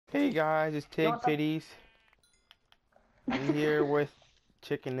Hey guys, it's Tig Pitties. I'm here with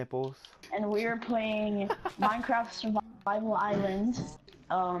Chicken Nipples. And we are playing Minecraft Survival Island.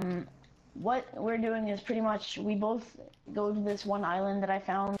 What we're doing is pretty much we both go to this one island that I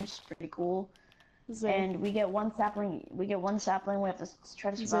found, which is pretty cool. And we get one sapling. We have to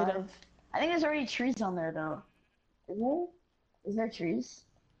try to survive. I think there's already trees on there though. Is there? Is there trees?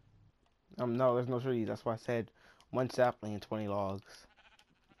 No, there's no trees. That's why I said one sapling and 20 logs.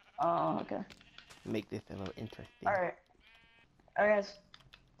 Oh, okay. Make this a little interesting. Alright, guys.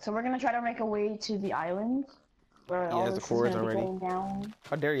 So we're gonna try to make a way to the island where all there's this a chorus is gonna already. be going down.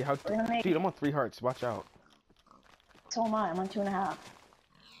 How dare you? Dude, I'm on 3 hearts. Watch out. So am I. I'm on 2.5.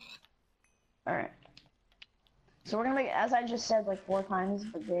 Alright. So we're gonna make, as I just said like 4 times,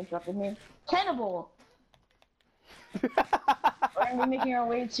 but they interrupted me. Cannibal! We're gonna be making our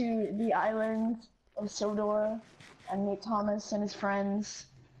way to the island of Sodor and meet Thomas and his friends,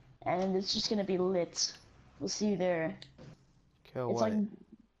 and it's just gonna be lit. We'll see you there. Kill it's what? like,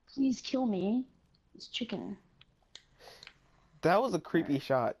 please kill me. It's chicken. That was a creepy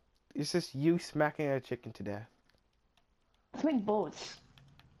shot. It's just you smacking a chicken to death. Let's make boats.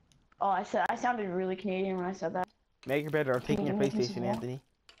 Oh, I sounded really Canadian when I said that. Make it better. I'm taking your PlayStation, Anthony.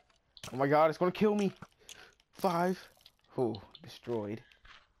 Oh my god, it's gonna kill me. 5. Oh, destroyed.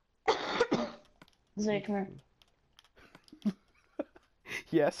 Zay, come here.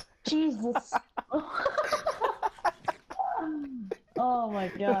 Yes. Jesus. Oh my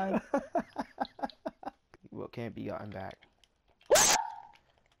god. What can't be gotten back?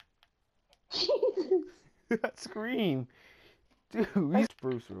 Jesus. That scream. Dude, we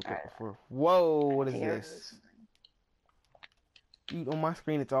spruce real quick before. Whoa, what is this? Dude, on my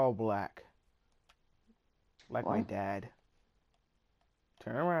screen it's all black. Like my dad.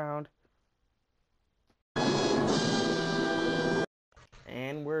 Turn around.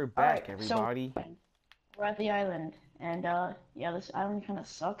 And we're back, everybody. So, we're at the island, and yeah, this island kind of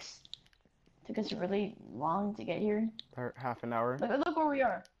sucks. Took us really long to get here. Half an hour. Look where we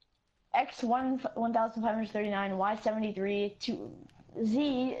are. X 1539, Y 73,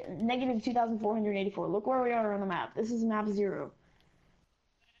 Z negative 2484. Look where we are on the map. This is map 0.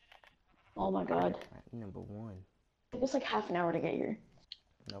 Oh my god. Number 1. It was like half an hour to get here.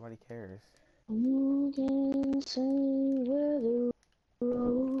 Nobody cares. You can say where the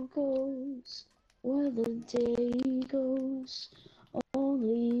road goes, where the day goes,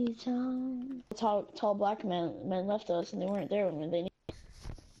 only time. Tall black men left us, and they weren't there when they need,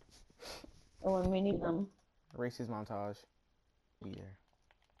 or when we need them. Racist montage. Be there.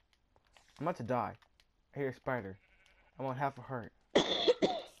 I'm about to die. I hear a spider. I'm on half a heart.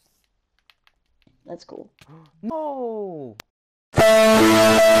 That's cool. No!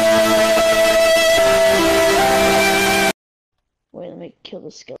 Wait, let me kill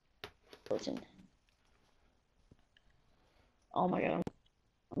the skeleton. Oh my god,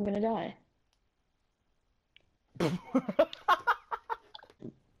 I'm gonna die.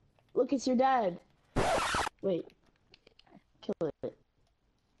 Look, it's your dad. Wait. Kill it.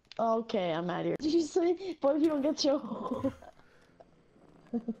 Okay, I'm out of here. Did you say, what if you don't get your...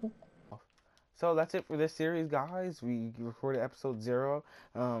 So that's it for this series, guys. We recorded episode 0.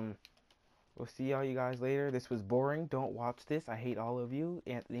 We'll see all you guys later. This was boring. Don't watch this. I hate all of you.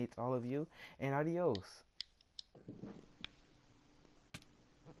 Anthony hates all of you. And adios.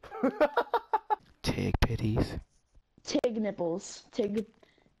 Tig Pitties. Tig Nipples. Tig...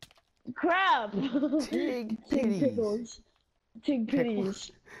 Crap! Tig Pitties. Tig Pickles. Tig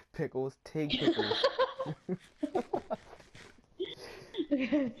Pitties. Pickles. Tig Pickles.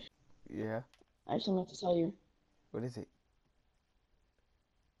 Yeah. I just want to tell you. What is it?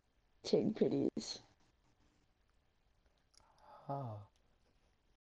 Tig Pitties. Oh.